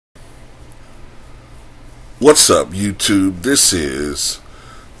What's up, YouTube? This is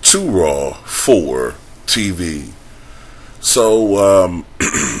Too Raw for TV. So, in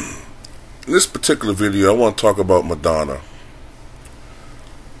this particular video, I want to talk about Madonna.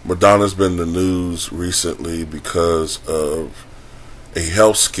 Madonna's been in the news recently because of a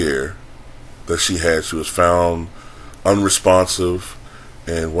health scare that she had. She was found unresponsive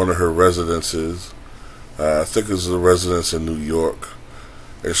in one of her residences. I think it was a residence in New York.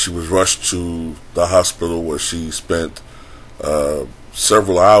 And she was rushed to the hospital where she spent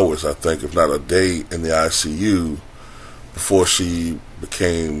several hours, I think, if not a day, in the ICU before she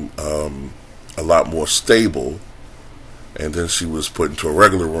became a lot more stable. And then she was put into a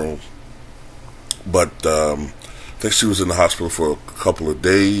regular room. But I think she was in the hospital for a couple of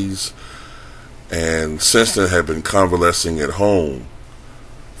days. And since then had been convalescing at home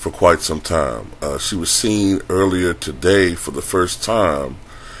for quite some time. She was seen earlier today for the first time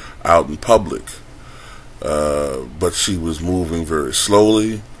out in public, but she was moving very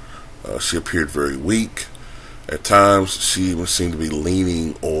slowly. She appeared very weak. At times, she even seemed to be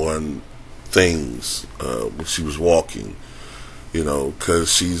leaning on things when she was walking. You know,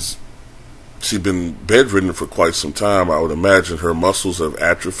 because she's been bedridden for quite some time. I would imagine her muscles have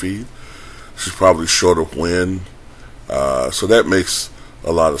atrophied. She's probably short of wind, so that makes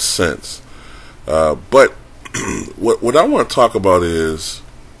a lot of sense. But what I want to talk about is.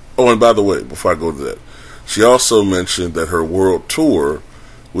 Oh, and by the way, before I go to that, she also mentioned that her world tour,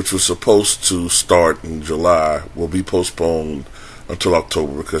 which was supposed to start in July, will be postponed until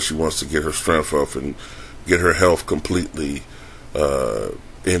October because she wants to get her strength up and get her health completely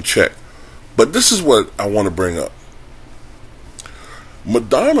in check. But this is what I want to bring up.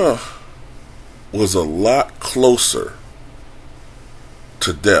 Madonna was a lot closer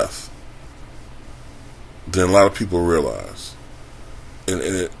to death than a lot of people realize.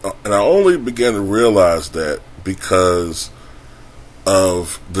 And I only began to realize that because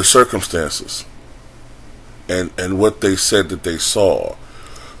of the circumstances and what they said that they saw.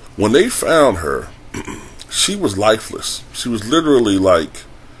 When they found her, she was lifeless. She was literally like,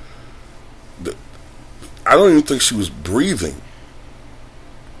 I don't even think she was breathing.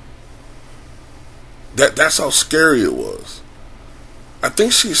 That's how scary it was. I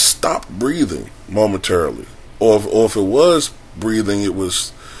think she stopped breathing momentarily. Or if it was breathing, it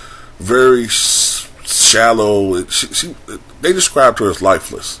was very shallow. They described her as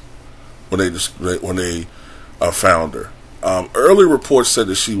lifeless when they found her. Early reports said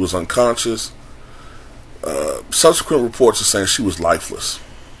that she was unconscious. Subsequent reports are saying she was lifeless,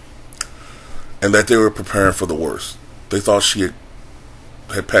 and that they were preparing for the worst. They thought she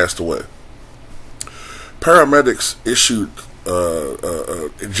had passed away. Paramedics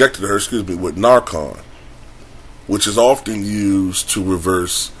injected her, with Narcan, which is often used to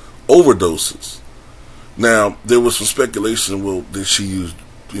reverse overdoses. Now, there was some speculation, well, did she use,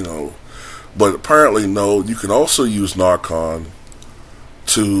 but apparently no. You can also use Narcan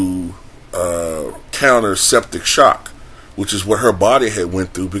to counter septic shock, which is what her body had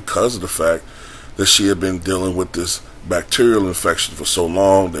went through because of the fact that she had been dealing with this bacterial infection for so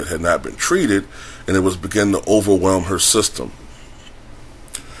long that had not been treated, and it was beginning to overwhelm her system.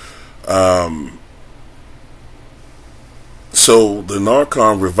 So the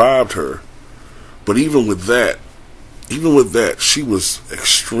Narcan revived her, but even with that, she was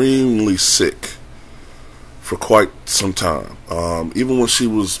extremely sick for quite some time. Even when she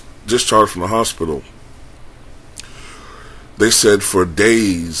was discharged from the hospital, they said for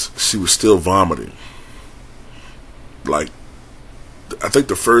days she was still vomiting. Like, I think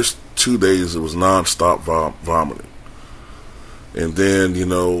the first 2 days it was nonstop vomiting, and then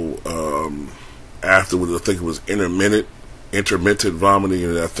afterwards I think it was intermittent vomiting,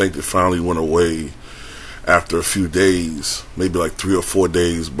 and I think it finally went away after a few days, maybe like 3 or 4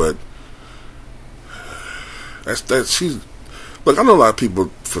 days. But she's, look, I know a lot of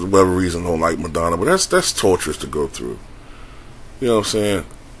people for whatever reason don't like Madonna, but that's torturous to go through. You know what I'm saying?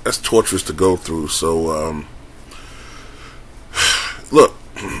 That's torturous to go through. So look,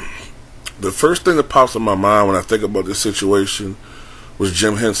 the first thing that pops in my mind when I think about this situation was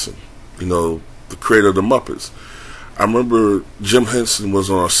Jim Henson, the creator of the Muppets. I remember Jim Henson was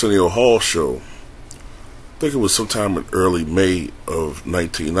on Arsenio Hall show. I think it was sometime in early May of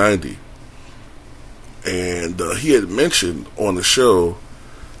 1990. And he had mentioned on the show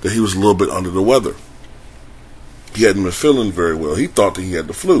that he was a little bit under the weather. He hadn't been feeling very well. He thought that he had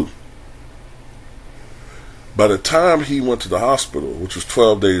the flu. By the time he went to the hospital, which was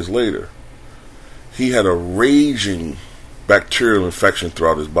 12 days later, he had a raging bacterial infection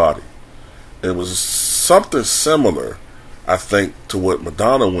throughout his body. And it was something similar, I think, to what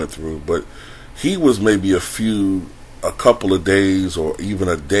Madonna went through, but he was maybe a couple of days or even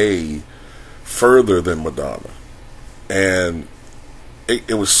a day further than Madonna. And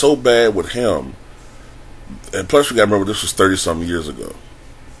it was so bad with him. And plus, you got to remember, this was 30-some years ago.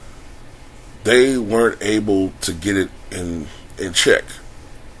 They weren't able to get it in check.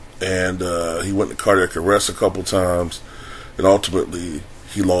 And he went into cardiac arrest a couple times. And ultimately,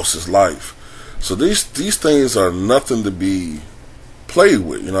 he lost his life. So these things are nothing to be played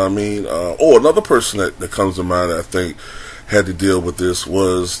with, you know what I mean? Another person that comes to mind that I think had to deal with this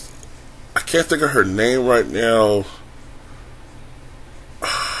was, I can't think of her name right now.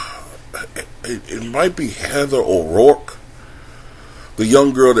 It might be Heather O'Rourke, the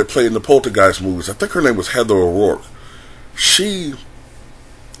young girl that played in the Poltergeist movies. I think her name was Heather O'Rourke. She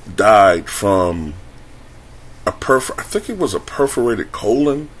died from I think it was a perforated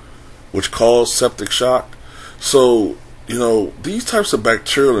colon, which caused septic shock. So, you know, these types of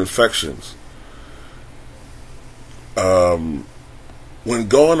bacterial infections, when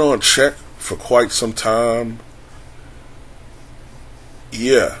going on check for quite some time,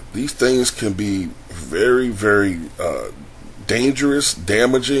 yeah, these things can be very, very dangerous,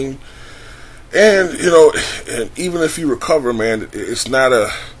 damaging, and, you know, and even if you recover, man, it's not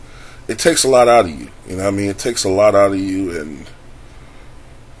it takes a lot out of you, you know what I mean? It takes a lot out of you, and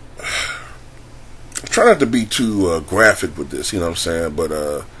try not to be too graphic with this, you know what I'm saying? But,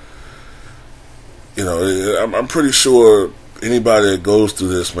 you know, I'm pretty sure anybody that goes through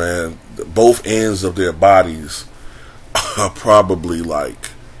this, man, both ends of their bodies are probably like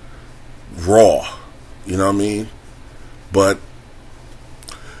raw, you know what I mean? But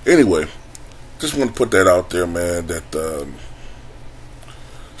anyway, just want to put that out there, man, that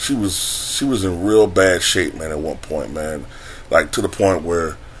she was in real bad shape, man, at one point, man, like to the point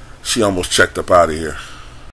where she almost checked up out of here.